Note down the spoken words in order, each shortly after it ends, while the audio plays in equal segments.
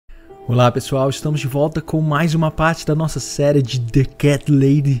Olá pessoal, estamos de volta com mais uma parte da nossa série de The Cat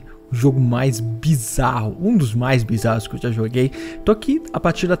Lady, o jogo mais bizarro, um dos mais bizarros que eu já joguei. Tô aqui a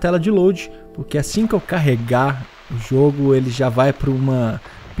partir da tela de load, porque assim que eu carregar o jogo, ele já vai para uma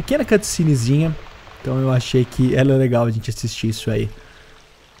pequena cutscenezinha, então eu achei que era legal a gente assistir isso aí.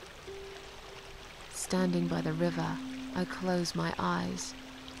 Standing by the river, I close my eyes.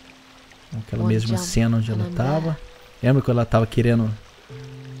 Aquela mesma cena onde ela tava. Lembra quando ela tava querendo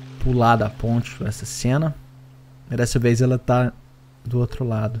pular da ponte, essa cena? Mas dessa vez ela tá do outro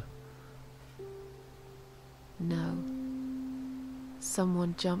lado. No.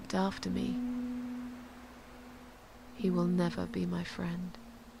 Someone jumped after me. He will never be my friend.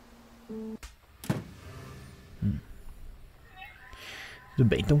 Tudo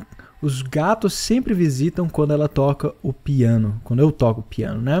bem, então os gatos sempre visitam quando ela toca o piano. Quando eu toco o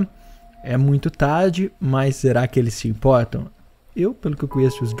piano, né? É muito tarde, mas será que eles se importam? Pelo que eu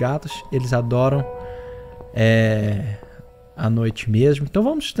conheço os gatos, eles adoram a noite mesmo. Então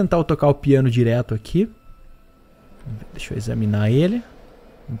vamos tentar tocar o piano direto aqui. Deixa eu examinar ele.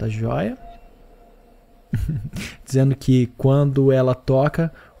 Tá joia. Dizendo que quando ela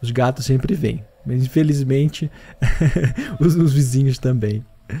toca, os gatos sempre vêm. Mas infelizmente, os vizinhos também.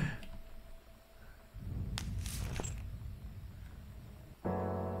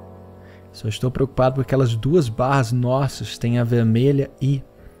 Só estou preocupado com aquelas duas barras nossas, tem a vermelha e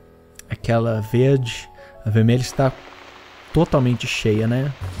aquela verde. A vermelha está totalmente cheia,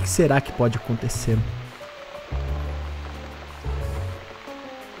 né? O que será que pode acontecer?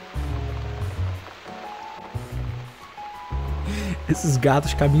 Esses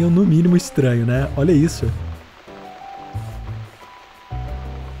gatos caminham no mínimo estranho, né? Olha isso.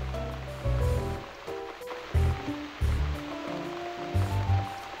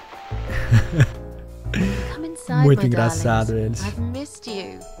 Muito engraçado eles. I've missed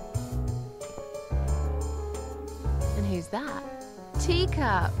you. And who's that?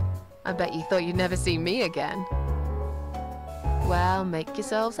 Teacup. I bet you thought you'd never see me again. Well, make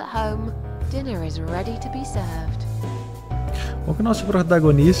yourselves at home. Dinner is ready to be served. Bom que o nosso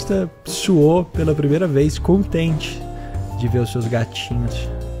protagonista suou pela primeira vez contente de ver os seus gatinhos.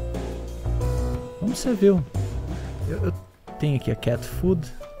 Como você viu? Eu tenho aqui a cat food.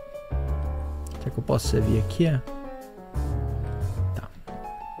 Será que eu posso servir aqui? Tá.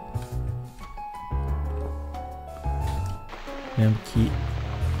 Lembro que...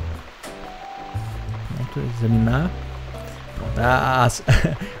 Pronto, examinar. Pronto.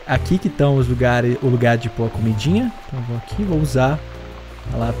 Aqui que estão os lugares, o lugar de pôr a comidinha. Então eu vou aqui, vou usar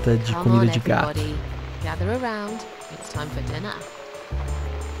a lata de comida de gato. Gather around. It's time for dinner.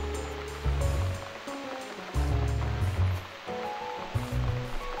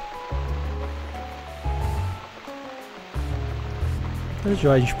 Tá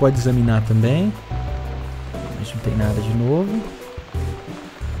joia, a gente pode examinar também. Mas não tem nada de novo.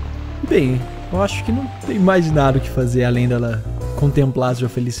 Bem, eu acho que não tem mais nada o que fazer além dela contemplar a sua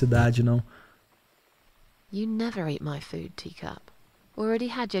felicidade, não. You never eat my food, Teacup. Already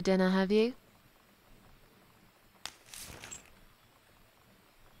had your dinner, have you?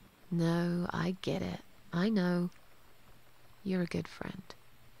 No, I get it. I know. You're a good friend.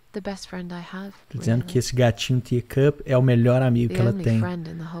 The best friend I have. Tô dizendo que esse gatinho Teacup é o melhor amigo que ela tem.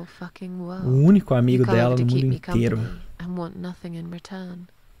 O único amigo dela no mundo inteiro.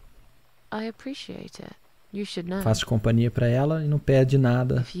 I appreciate it. You should know. Faço companhia pra ela e não pede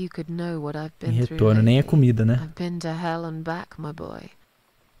nada em retorno, nem a comida, né? I've been to hell and back, my boy.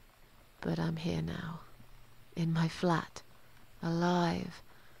 But I'm here now, in my flat, alive,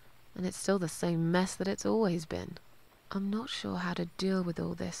 and it's still the same mess that it's always been. I'm not sure how to deal with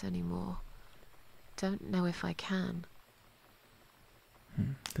all this anymore. Don't know if I can.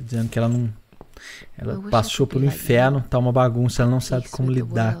 Tá dizendo que ela não... Ela passou pelo inferno, tá uma bagunça, ela não sabe como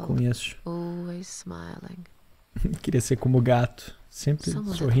lidar com isso. Queria ser como o gato, sempre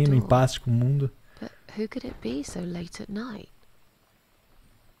sorrindo em paz com o mundo.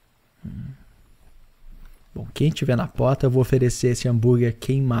 Bom, quem estiver na porta, eu vou oferecer esse hambúrguer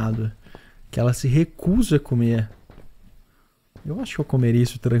queimado, que ela se recusa a comer. Eu acho que eu comeria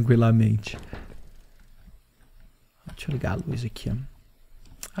isso tranquilamente. Deixa eu ligar a luz aqui.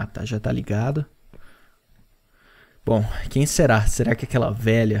 Ah, tá, já tá ligado. Bom, quem será? Será que é aquela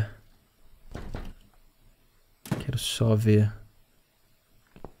velha? Quero só ver.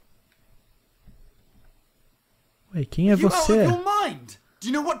 Ué, quem é você?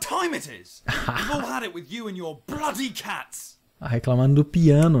 Ah, reclamando do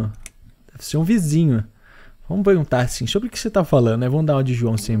piano. Deve ser um vizinho. Vamos perguntar assim, sobre o que você tá falando, né? Vamos dar uma de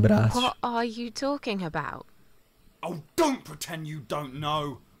João sem braço. What are you talking about? Oh, don't pretend you don't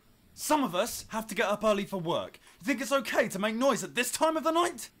know. Some of us have to get up early for work. You think it's okay to make noise at this time of the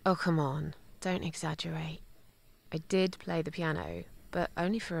night? Oh, come on. Don't exaggerate. I did play the piano, but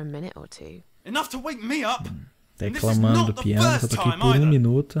only for a minute or two. Enough to wake me up. Tá reclamando do piano, que eu toquei por 1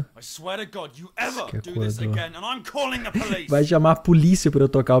 minuto. I swear to God, you ever do this again, and I'm calling the police. Vai chamar a polícia pra eu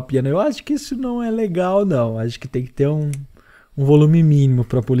tocar o piano. Eu acho que isso não é legal, não. Acho que tem que ter um volume mínimo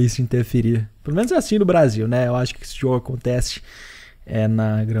pra polícia interferir. Pelo menos é assim no Brasil, né? Eu acho que esse jogo acontece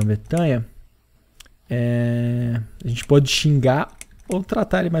na Grã-Bretanha. A gente pode xingar ou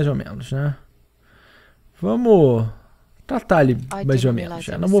tratar ele mais ou menos, né? Vamos tratar ele mais ou menos.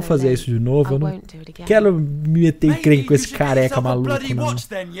 Já não vou fazer isso de novo. Eu não quero me meter em crente com esse careca maluco, não.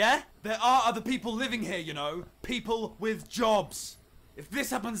 There are other people living here, you know. People with jobs. If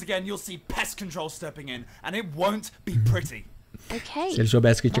this happens again, you'll see pest control stepping in, and it won't be pretty. Okay. Se ele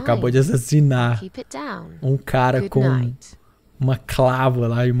soubesse que a gente acabou de assassinar um cara com uma clava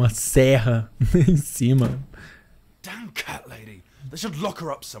lá e uma serra em cima. Damn cat lady. They should lock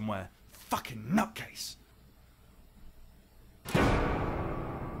her up somewhere. Fucking nutcase.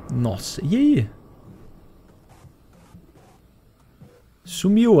 Nossa, e aí?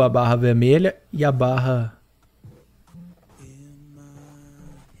 Sumiu a barra vermelha e a barra...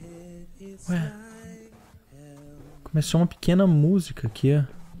 Ué? Começou uma pequena música aqui.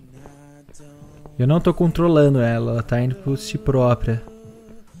 Eu não tô controlando ela, ela tá indo por si própria.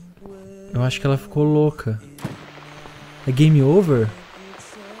 Eu acho que ela ficou louca. É game over?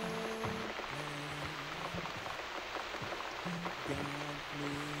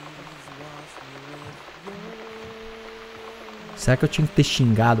 Será que eu tinha que ter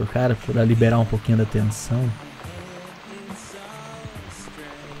xingado o cara pra liberar um pouquinho da tensão?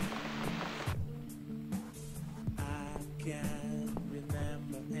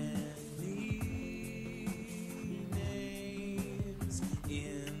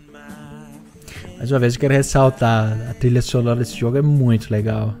 Mais uma vez eu quero ressaltar, a trilha sonora desse jogo é muito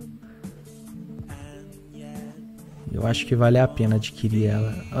legal. Eu acho que vale a pena adquirir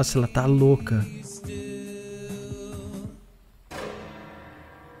ela. Nossa, ela tá louca.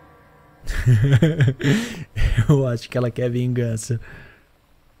 Eu acho que ela quer vingança.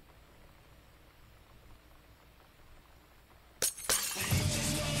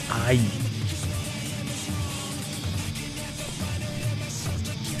 Ai.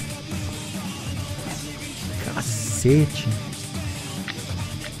 Cacete.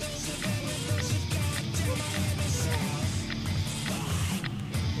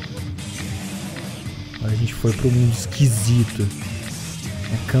 Agora a gente foi pro mundo esquisito.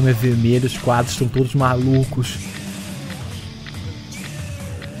 A cama é vermelha, os quadros estão todos malucos.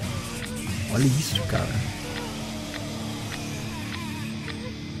 Olha isso, cara.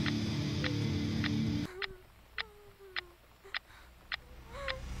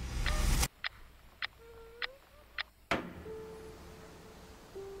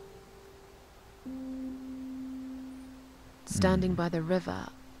 Standing by the river,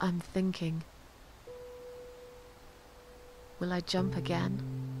 I'm thinking, will I jump again?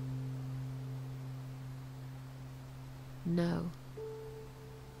 No.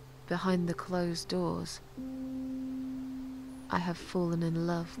 Behind the closed doors, I have fallen in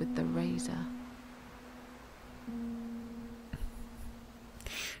love with the razor.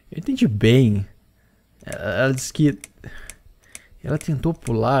 Eu entendi bem. Ela disse que ela tentou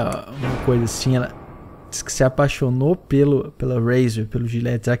pular uma coisa assim. Ela disse que se apaixonou pela razor, pelo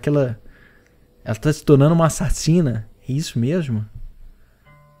gilete. Será que ela tá se tornando uma assassina? É isso mesmo?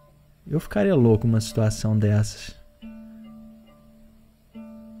 Eu ficaria louco numa situação dessas.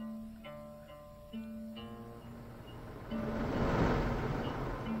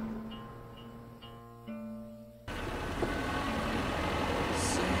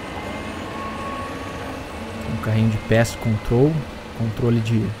 Um carrinho de pest control, controle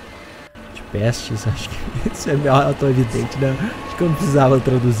de pestes, acho que isso é meio auto-evidente, né? Acho que eu não precisava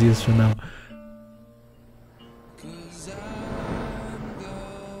traduzir isso, não.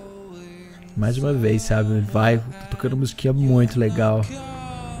 Mais uma vez, sabe? Vai tocando musiquinha muito legal.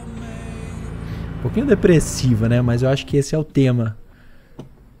 Um pouquinho depressiva, né? Mas eu acho que esse é o tema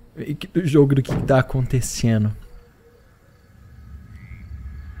do jogo, do que tá acontecendo.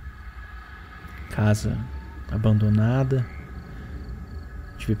 Casa abandonada.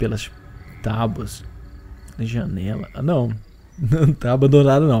 A gente vê pelas tábuas na janela. Ah, não. Não tá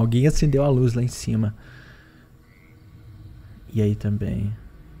abandonado, não. Alguém acendeu a luz lá em cima. E aí também.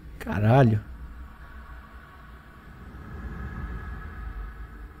 Caralho.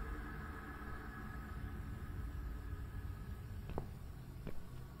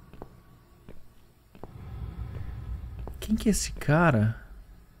 Quem que é esse cara?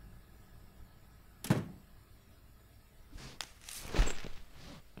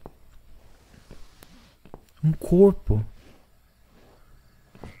 Um corpo.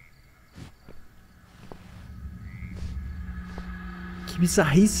 Que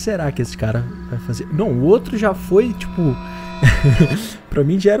bizarrice será que esse cara vai fazer? Não, o outro já foi, tipo... pra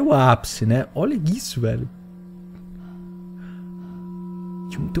mim já era o ápice, né? Olha isso, velho.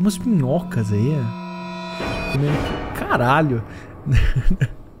 Tem umas minhocas aí. Comendo... Caralho.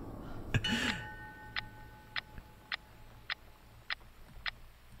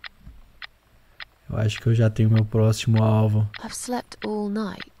 Eu acho que eu já tenho meu próximo alvo. I've slept all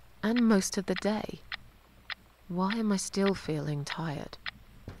night and most of the day. Why am I still feeling tired?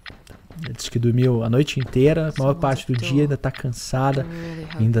 Ele disse que dormiu a noite inteira, a maior parte do dia, ainda tá cansada,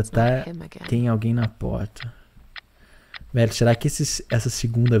 ainda tem alguém na porta. Velho, será que essa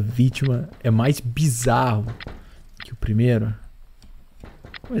segunda vítima é mais bizarro que o primeiro?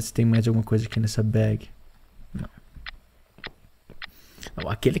 Vamos ver se tem mais alguma coisa aqui nessa bag. Não.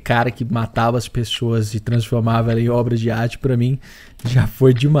 Aquele cara que matava as pessoas e transformava ela em obra de arte, pra mim, já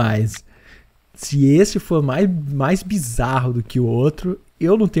foi demais. Se esse for mais bizarro do que o outro,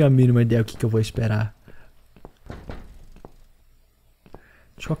 eu não tenho a mínima ideia do que eu vou esperar.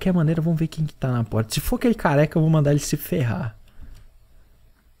 De qualquer maneira, vamos ver quem que tá na porta. Se for aquele careca, eu vou mandar ele se ferrar.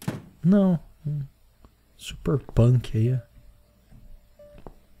 Não. Super punk aí.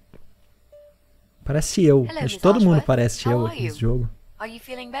 Parece eu. Hello, Acho que Miss todo mundo Ashworth. parece How eu are aqui nesse you? jogo. Are you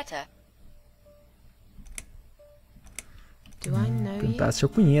feeling better? Do I know Perguntar you? se eu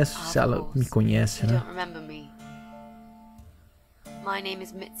conheço, se ela Of course. me conhece, You né? don't remember me. My name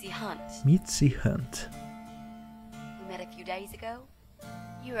is Mitzi Hunt. Mitzi Hunt. We met a few days ago.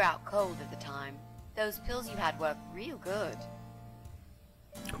 You were out cold at the time. Those pills you had were real good.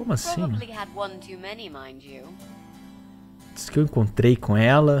 Como assim? Probably had one too many, mind you. Diz que eu encontrei com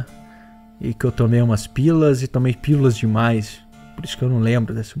ela e que eu tomei umas pílulas e tomei pílulas demais. Por isso que eu não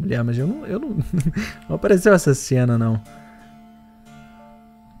lembro dessa mulher, mas eu não não apareceu essa cena, não.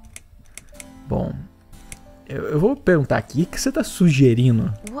 Bom, eu vou perguntar aqui o que você tá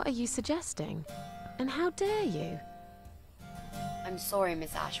sugerindo. What are you suggesting? And how dare you? I'm sorry,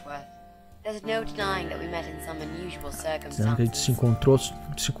 Miss Ashworth. There's no denying that we met in some unusual Dizendo que a gente se circumstances. encontrou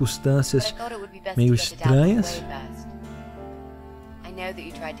em circunstâncias But I thought it would be best meio to get it out of the estranhas. way first. I know that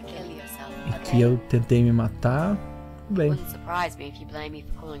you tried to kill yourself, E okay? que eu tentei me matar. Tudo bem. Wouldn't surprise me if you blame me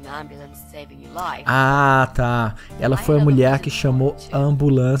for calling the ambulance and saving your life. Ah, tá. Ela foi a mulher que chamou a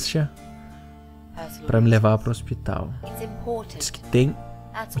ambulância Personal pra me levar reasons. pro hospital. It's important. Diz que tem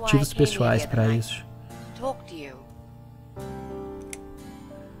That's why I motivos came here pessoais the other pra night isso. to talk to you.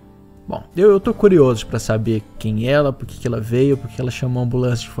 Bom, eu tô curioso pra saber quem é ela, por que ela veio, por que ela chamou a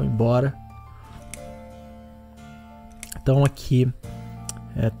ambulância e foi embora. Então aqui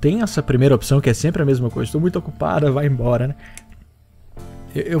tem essa primeira opção que é sempre a mesma coisa. Estou muito ocupada, vai embora, né?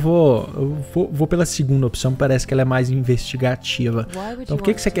 Eu vou pela segunda opção, parece que ela é mais investigativa. Why would Então you por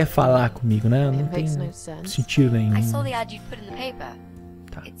que want você to quer talk falar to me? comigo, né? Não It tem makes no sense. sentido nenhum. I saw the ad you'd put in the paper.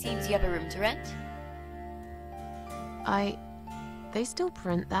 Tá. It seems you have a room to rent. They still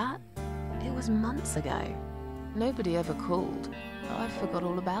print that? It was months ago. Nobody ever called. I forgot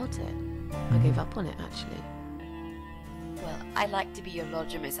all about it. I gave up on it, actually. Well, I'd like to be your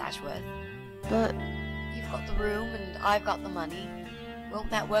lodger, Miss Ashworth. But You've got the room and I've got the money. Won't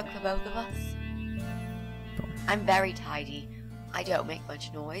that work for both of us? I'm very tidy. I don't make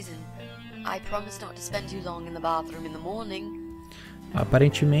much noise and I promise not to spend too long in the bathroom in the morning.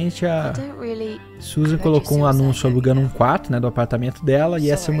 Aparentemente a I don't really... Susan colocou um anúncio alugando um quarto, né, do apartamento dela, e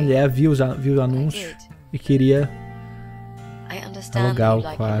essa mulher viu o anúncio e queria I understand alugar o you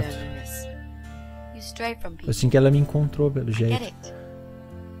like quarto. your loneliness. You stray from Foi people. assim que ela me encontrou, pelo I get jeito. it.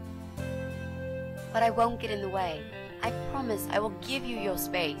 But I won't get in the way. I promise I will give you your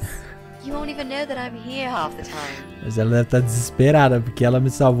space. You won't even know that I'm here half the time. Mas ela deve estar desesperada, porque ela me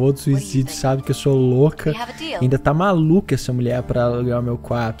salvou do suicídio, sabe que eu sou louca. We have a deal. Ainda tá maluca essa mulher pra alugar o meu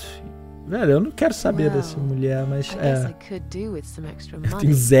quarto. Velho, eu não quero saber Well, dessa mulher, mas I guess I could do with some extra eu money.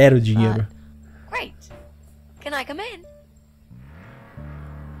 tenho zero dinheiro. Great. Can I come in?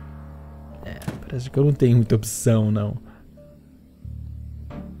 Parece que eu não tenho muita opção, não.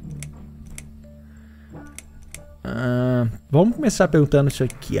 Vamos começar perguntando isso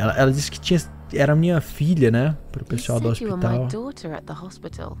aqui. Ela disse que era minha filha, né? Pro You pessoal do said you were my hospital. daughter at the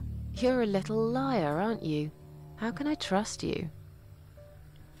hospital. You're a little liar, aren't you? How can I trust you?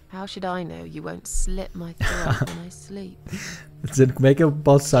 How should I know you won't slit my throat when I sleep? Dizendo como é que eu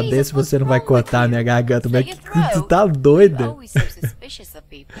posso saber Jesus, se você não what's vai wrong cortar a with minha you? garganta? Como é que Slit your tu throat? tá You're doida? always so suspicious of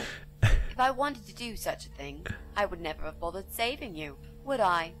people. If I wanted to do such a thing, I would never have bothered saving you, would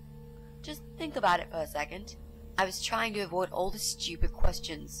I? Just think about it for a second. I was trying to avoid all the stupid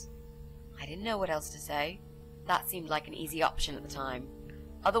questions. I didn't know what else to say. That seemed like an easy option at the time.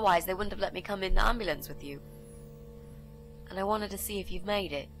 Otherwise, they wouldn't have let me come in the ambulance with you. And I wanted to see if you've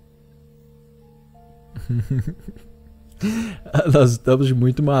made it. Nós estamos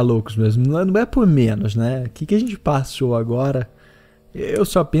muito malucos mesmo. Não é por menos, né? O que a gente passou agora? Eu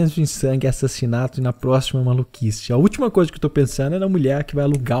só penso em sangue, assassinato e na próxima maluquice. A última coisa que eu tô pensando é na mulher que vai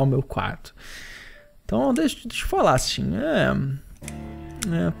alugar o meu quarto. Então, deixa eu falar assim.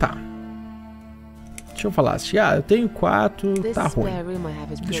 Tá. Deixa eu falar assim. Eu tenho quarto, tá ruim.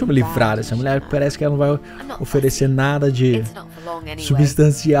 Deixa eu me livrar dessa mulher. Parece que ela não vai oferecer nada de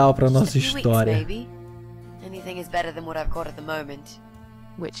substancial pra nossa história. Anything is better than what I've got at the moment.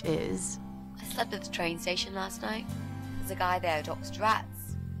 Which is? I slept at the train station last night. There's a guy there who talks to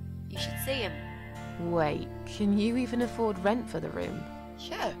rats. You should see him. Wait, can you even afford rent for the room?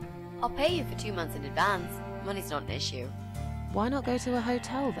 Sure. I'll pay you for 2 months in advance. Money's not an issue. Why not go to a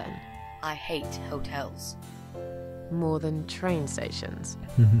hotel then? I hate hotels. More than train stations.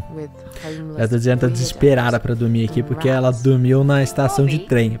 With homeless Ela tá dizendo que tá desesperada pra dormir aqui porque ela dormiu na estação de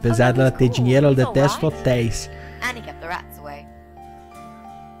trem. Apesar dela ter dinheiro, ela detesta hotéis. And he kept the rats away.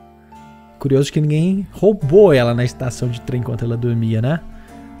 Curioso que ninguém roubou ela na estação de trem enquanto ela dormia, né?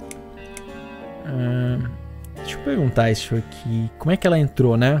 Deixa eu perguntar isso aqui. Como é que ela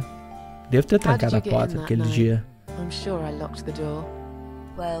entrou, né? Devo ter trancado a porta naquele dia. I'm sure I locked the door.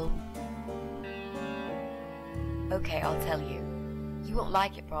 Well... Okay, I'll tell you. You won't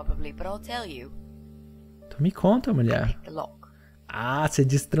like it probably, but I'll tell you. Então me conta, mulher. Pick the lock. Você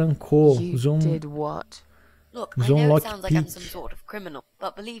destrancou. You Usou did what? Look, I know it sounds like I'm some sort of criminal,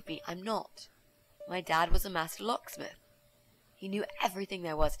 but believe me, I'm not. My dad was a master locksmith. He knew everything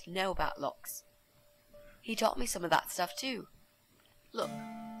there was to know about locks. He taught me some of that stuff too. Look,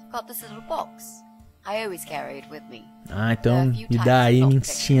 I've got this little box. I always carry it with me. Então me dá aí, me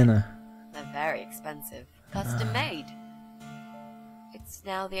ensina. They're very expensive. Custom made. It's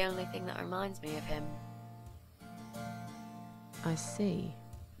now the only thing that reminds me of him. I see.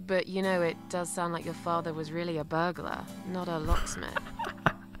 But you know, it does sound like your father was really a burglar, not a locksmith.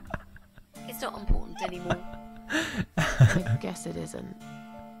 It's not important anymore. I guess it isn't.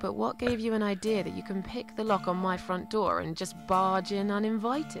 But what gave you an idea that you can pick the lock on my front door and just barge in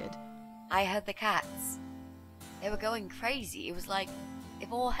uninvited? I heard the cats. They were going crazy. It was like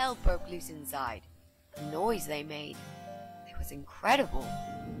if all hell broke loose inside. The noise they made. It was incredible.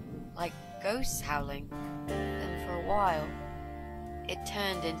 Like ghosts howling. Then for a while, it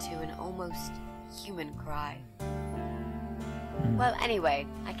turned into an almost human cry. Well, anyway,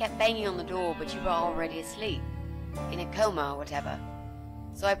 I kept banging on the door, but you were already asleep. In a coma or whatever.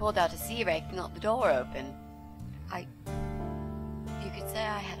 So I pulled out a sea rake and got the door open. You could say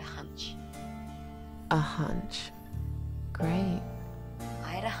I had a hunch. A hunch. Great. I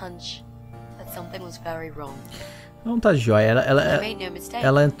had a hunch that something was very wrong. Não tá jóia.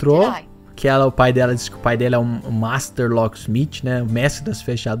 Ela entrou, que o pai dela disse que o pai dela é um Master Locksmith, né? O mestre das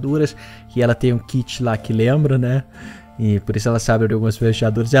fechaduras. E ela tem um kit lá que lembra, né? E por isso ela sabe abrir algumas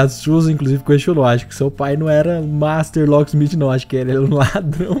fechaduras. E a Susan, inclusive, questionou. Acho que seu pai não era Master Locksmith, não. Acho que ele era um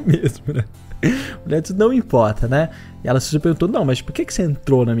ladrão mesmo, né? Mulher disse, não importa, né? E ela se perguntou, não, mas por que você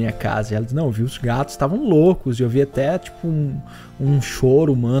entrou na minha casa? E ela disse, não, eu vi os gatos estavam loucos. E eu vi até, tipo, um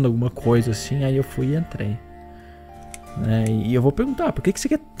choro humano, alguma coisa assim. Aí eu fui e entrei. Né? E eu vou perguntar, por que você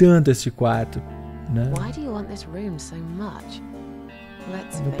quer tanto esse quarto? Né? Why do you want this room so much?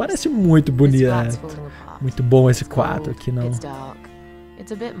 Não parece muito bonito, né? Muito bom esse quarto aqui, não. It's dark.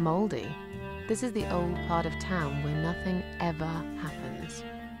 It's a bit moldy. This is the old part of town where nothing ever happens.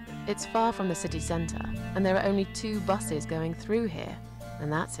 It's far from the city center, and there are only 2 buses going through here,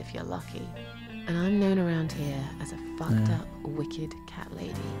 and that's if you're lucky. And I'm known around here as a fucked up, wicked cat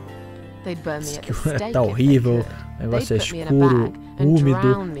lady. They'd burn me at the stake. Tá horrível, o negócio é escuro,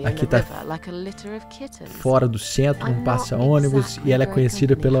 úmido, aqui tá fora do centro, não passa ônibus, e ela é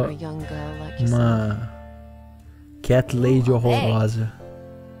conhecida pela uma Cat Lady horrorosa.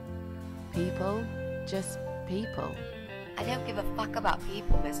 People, just people. I don't give a fuck about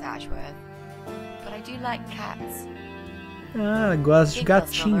people, Miss Ashworth, but I do like cats. Ela gosta de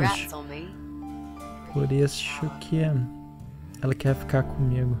gatinhos. Por isso que ela quer ficar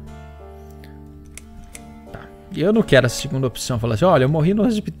comigo. Eu não quero a segunda opção, falar assim, olha, eu morri no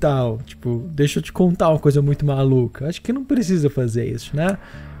hospital, tipo, deixa eu te contar uma coisa muito maluca. Acho que não precisa fazer isso, né?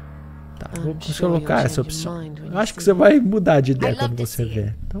 Tá, vou colocar essa opção. Eu acho que você vai mudar de ideia quando você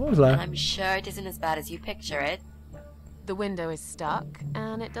ver. Então vamos lá. The window is stuck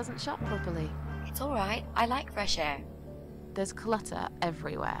and it doesn't shut properly. It's all right. I like fresh air. There's clutter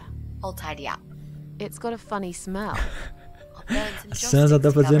everywhere. I'll tidy up. It's got a funny smell. I'll and A some Susan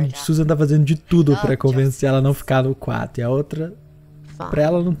joysticks tá fazendo de tudo love pra convencer joysticks. ela a não ficar no 4. E a outra, pra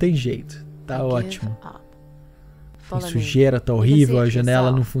ela não tem jeito. Tá Give ótimo. up. Tem Follow me. sujeira, tá You can horrível, see a it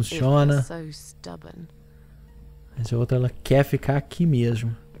janela não yourself if you're funciona. so stubborn. Mas a outra, ela quer ficar aqui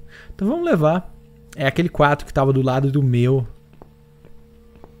mesmo. Então vamos levar. É aquele 4 que tava do lado do meu.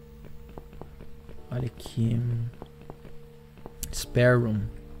 Olha aqui. Spare room.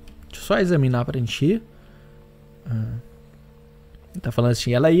 Deixa eu só examinar pra gente ir. Tá falando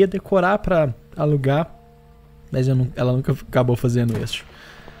assim, ela ia decorar pra alugar, mas ela nunca acabou fazendo isso.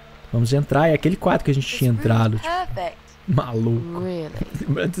 Vamos entrar, é aquele 4 que a gente This tinha room's entrado. Tipo, perfect. maluco. Really?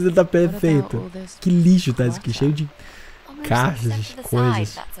 Antes tá perfeito. all this Que lixo tá isso aqui, clutter? cheio de Almost caixas except de for the coisas.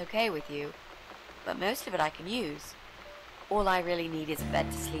 side, that's okay with you. But most of it I can use. All I really need is a bed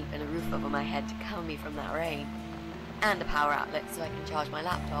to sleep and a roof over my head to cover me from that rain. And a power outlet so I can charge my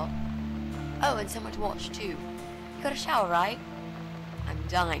laptop. Oh, and somewhere to watch too. You got a shower, right? I'm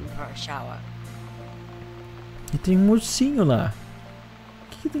dying for a shower. E tem um ursinho lá.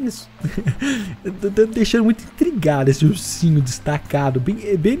 O que tem isso? Eu tô deixando muito intrigado esse ursinho destacado.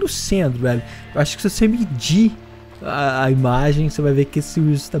 Bem no centro, velho. Eu acho que se você medir a imagem, você vai ver que esse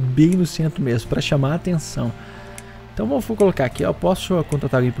urso está bem no centro mesmo, pra chamar a atenção. Então vou colocar aqui, eu posso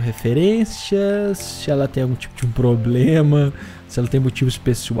contatar alguém por referências, se ela tem algum tipo de um problema, se ela tem motivos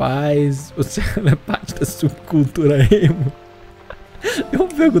pessoais, ou se ela é parte da subcultura emo. Eu vou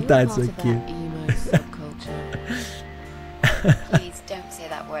perguntar isso aqui. Please don't say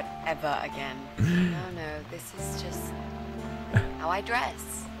that word ever again. No, this is just how I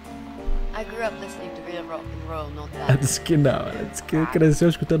dress. I grew up listening to real rock and roll, not Ela that. disse que não, ela disse que cresceu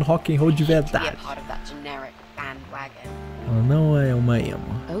escutando rock and roll de To be a verdade. part of that generic bandwagon. Ela não é uma emo.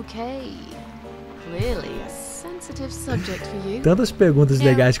 Okay. Clearly a sensitive subject for you. Tantas perguntas You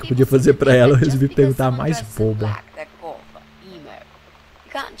know, legais que eu people podia fazer seem to pra think ela, eu that resolvi just because perguntar a someone mais dresses in boba. black, they're goth or emo.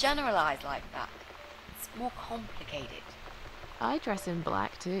 You can't generalize like that. It's more complicated. I dress in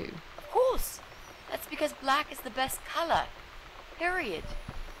black too. Of course. That's because black is the best color. Period.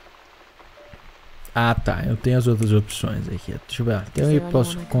 Ah tá, eu tenho as outras opções aqui. Deixa eu ver. Então eu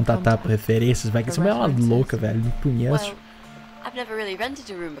posso contatar por referências. Vai que essa mulher é uma louca, velho. Não conheço. Well, I've never really rented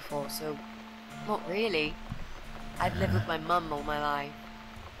a room before, so not really. I've lived with my mum all my life.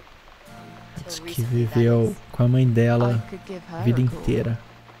 Diz Till que recently, that viveu is. com a mãe I dela could give her a vida a call. inteira.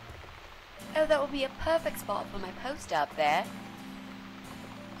 Oh, that would be a perfect spot for my poster up there.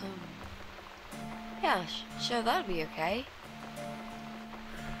 Yeah, sure, that'll be okay.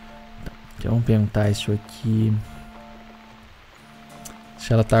 Então vamos perguntar isso aqui.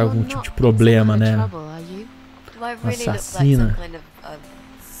 Se ela tá com You're algum tipo not de in some problema, kind of né? trouble, are you? Do I really look like Assassina. some kind of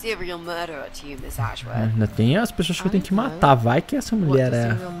serial murderer to you, Miss Ashworth? Ainda tem as pessoas que eu tenho que matar. Vai que essa What mulher do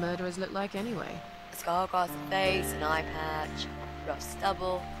é. serial murderers look like anyway? A scar across the face, an eye patch, rough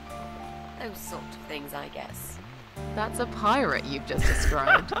stubble. Those sort of things, I guess. That's a pirate you've just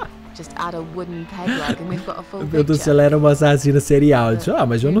described. Just add a wooden peg leg and we've got a full Eu pergunto se picture. ela era uma assassina serial. Eu disse,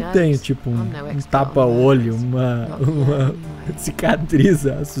 mas eu Who não tenho, knows? tipo, I'm no um expert on tapa-olho, murders. Not yet, uma anyway. cicatriz.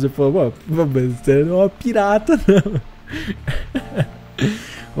 A Suzy falou, mas você não é uma pirata, não.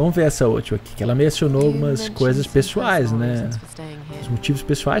 Vamos ver essa última aqui, que ela mencionou You algumas mentioned coisas some pessoais, personal né? reasons for staying here. Os motivos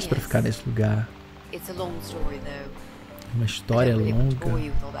pessoais para ficar nesse lugar. It's a long story, though. Uma I história don't really want to bore longa.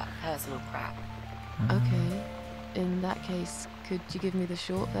 you with all that personal crap. Okay. In that case, could you give me the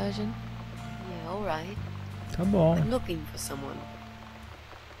short version? Yeah, all right. Tá bom. I'm looking for someone.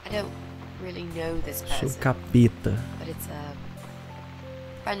 I don't really know this Sou person, capeta. but it's a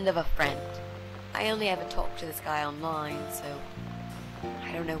friend of a friend. I only ever talk to this guy online, so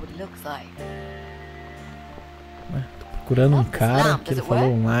I don't know what he looks like. Tô procurando um cara que ele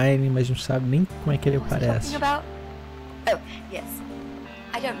falou online, mas não sabe nem como é que ele What was he aparece. talking about? Oh, yes.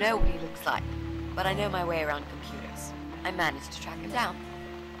 I don't know what he looks like, but I know my way around computers. I managed to track him down.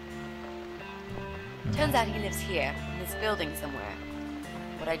 Turns out he lives here, in this building somewhere.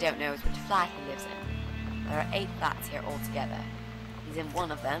 What I don't know is which flat he lives in. There are 8 flats here altogether. He's in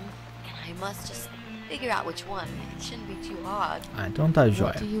one of them, and I must just figure out which one. It shouldn't be too hard. Ah, então tá What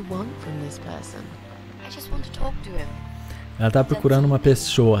jóia. do you want from this person? I just want to talk to him. Ela tá procurando uma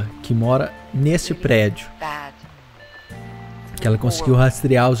pessoa que mora nesse prédio, Bad. que ela conseguiu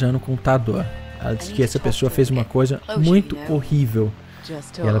rastrear usando o computador. Ela disse que essa pessoa fez uma coisa muito horrível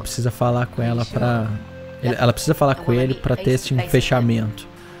Just e ela talk. precisa falar com ela pra... Ela precisa falar com ele pra ter esse fechamento.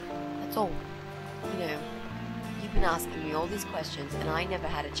 That's all. You know, you've been asking me all these questions, and I never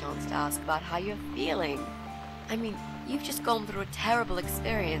had a chance to ask about how you're feeling. I mean, you've just gone through a terrible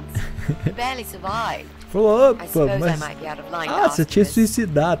experience. You barely survived. Falou, I opa, suppose I mas... might be out of line to Ah, ask você tinha this,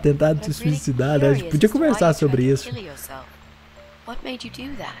 suicidado, tentado but se I'm really suicidar, né? A gente curious podia as to why conversar you tried sobre to isso. kill yourself. What made you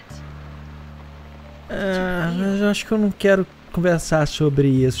do that? Mas eu acho que eu não quero conversar sobre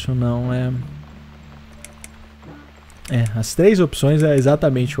isso, não. As 3 opções é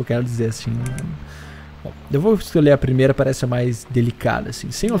exatamente o que eu quero dizer, assim. Bom, eu vou escolher a primeira, parece a mais delicada,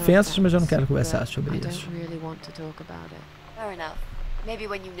 assim. Sem ofensas, mas eu não quero conversar sobre isso. Fair enough. Maybe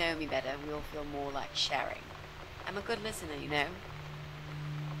when you know me better, we'll feel more like sharing. I'm a good listener, you know?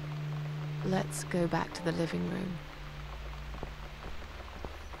 Let's go back to the living room.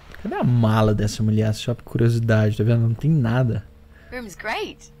 Cadê a mala dessa mulher? Só por curiosidade, tá vendo? Não tem nada. Room's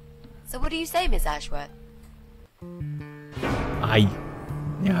great. So what do you say, Miss Ashworth? Ai,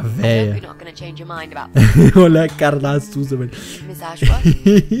 é a I hope véia. you're not gonna change your mind about Olha a cara da Susan, velho. Miss Ashworth.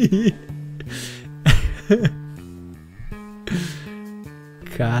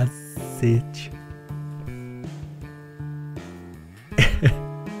 Cacete.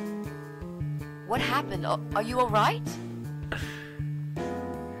 What happened? Are you alright?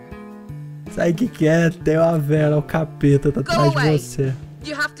 Sabe o que é? Tem uma vela, o capeta tá atrás de você.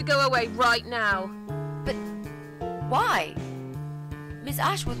 You have to go away right now. But why? Miss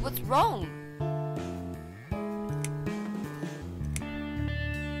Ashworth, what's wrong?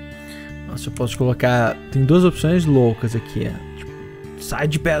 Nossa, eu posso colocar... Tem 2 opções loucas aqui. Tipo, sai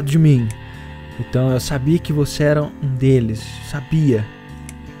de perto de mim. Então eu sabia que você era um deles. Sabia.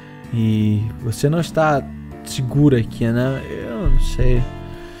 E você não está segura aqui, né? Eu não sei.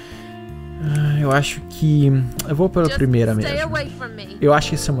 Eu acho que... Eu vou pela primeira mesmo. Eu acho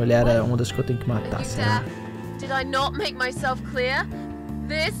que essa mulher é uma das que eu tenho que matar, será? Did I not make myself clear?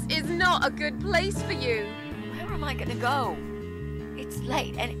 This is not a good place for you. Where am I gonna go? It's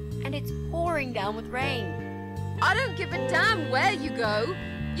late and it's pouring down with rain. I don't give a damn where you go.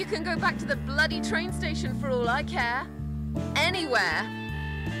 You can go back to the bloody train station for all I care. Anywhere.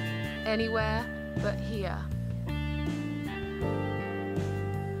 Anywhere but here.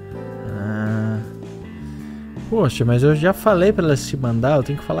 Poxa, mas eu já falei pra ela se mandar, eu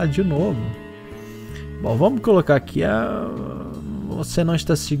tenho que falar de novo. Bom, vamos colocar aqui você não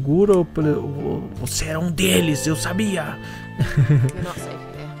está seguro ou você era um deles, eu sabia. You're not safe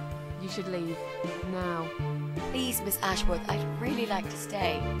here. You should leave now. Please, Miss Ashworth, I'd really like to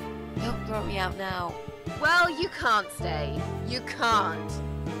stay. Don't throw me out now. Well, you can't stay. You can't.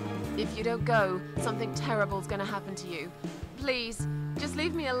 If you don't go, something terrible's gonna happen to you. Please, just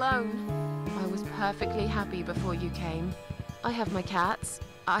leave me alone. I was perfectly happy before you came. I have my cats.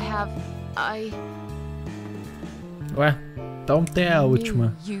 Ué, então tem a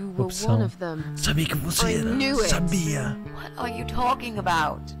última You were opção. one of them. Sabia que você era. knew it. Sabia. What are you talking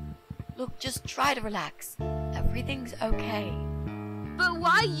about? Look, just try to relax. Everything's okay. But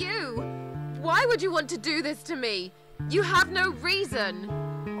why you? Why would you want to do this to me? You have no reason.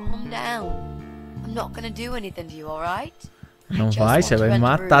 Calm down. I'm not gonna do anything to you, alright? Não vai, você vai me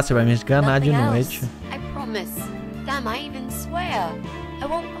matar, você vai me esganar de noite. I promise. Damn, I even swear. I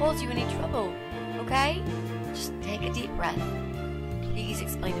won't cause you any trouble, okay? Just take a deep breath. Please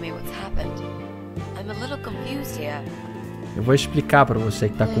explain to me what's happened. I'm a little confused here. Eu vou explicar pra você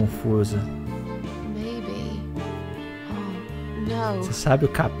que tá confusa. Maybe. Oh, no. Você sabe o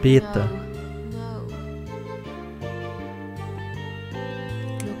capeta? No.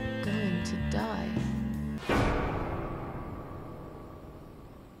 You're going to die.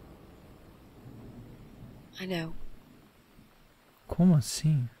 I know. Como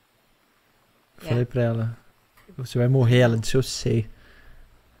assim? Eu falei pra ela, você vai morrer, ela disse, eu sei.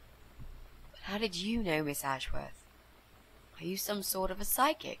 But how did you know, Miss Ashworth? Are you some sort of a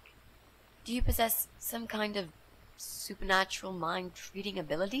psychic? Do you possess some kind of supernatural mind-reading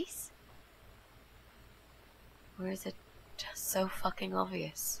abilities? Or is it just so fucking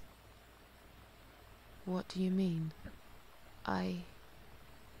obvious? What do you mean? I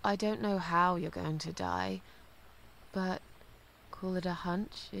don't know how you're going to die, but call it a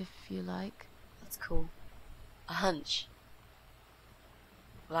hunch if you like. That's cool. A hunch.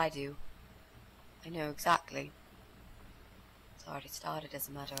 Well, I do. I know exactly. It's already started, as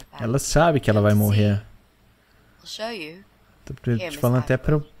a matter of fact. Ela sabe que ela vai morrer. I'll show you. Tô te falando até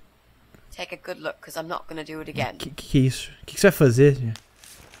pra eu... Take a good look, because I'm not gonna do it again. Que é isso? O que você vai fazer, gente?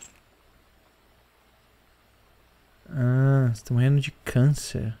 Ah, você tá morrendo de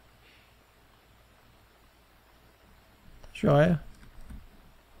câncer. Joia.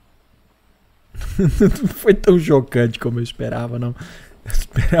 Não foi tão chocante como eu esperava, não. Eu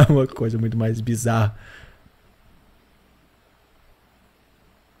esperava uma coisa muito mais bizarra.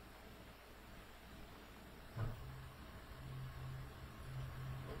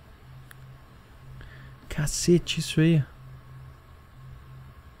 Cacete, isso aí.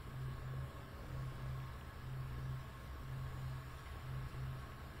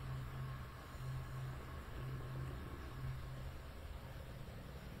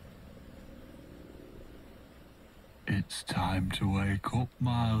 It's time to wake up,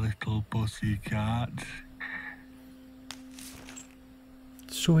 my little pussycat.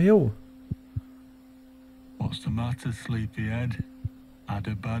 Sou eu? What's the matter, sleepyhead? Had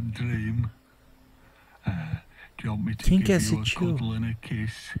a bad dream? Do you want me to Quem quer give you a assistir? cuddle and a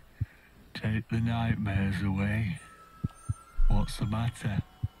kiss? Take the nightmares away? What's the matter?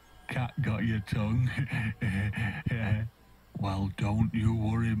 Cat got your tongue? Well, don't you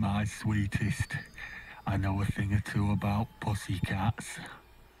worry, my sweetest. I know a thing or two about pussycats.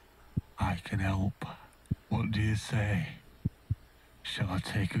 I can help. What do you say? Shall I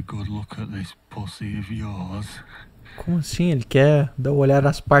take a good look at this pussy of yours? Como assim? Ele quer dar uma olhada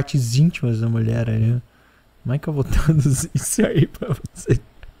nas partes íntimas da mulher aí. Como é que eu vou traduzir isso aí pra você?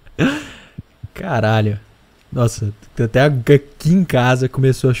 Caralho. Nossa, até aqui em casa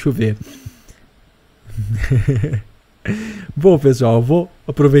começou a chover. Bom, pessoal, eu vou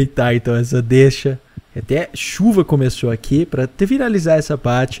aproveitar então essa deixa. Até chuva começou aqui para finalizar essa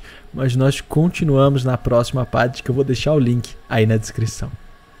parte, mas nós continuamos na próxima parte que eu vou deixar o link aí na descrição.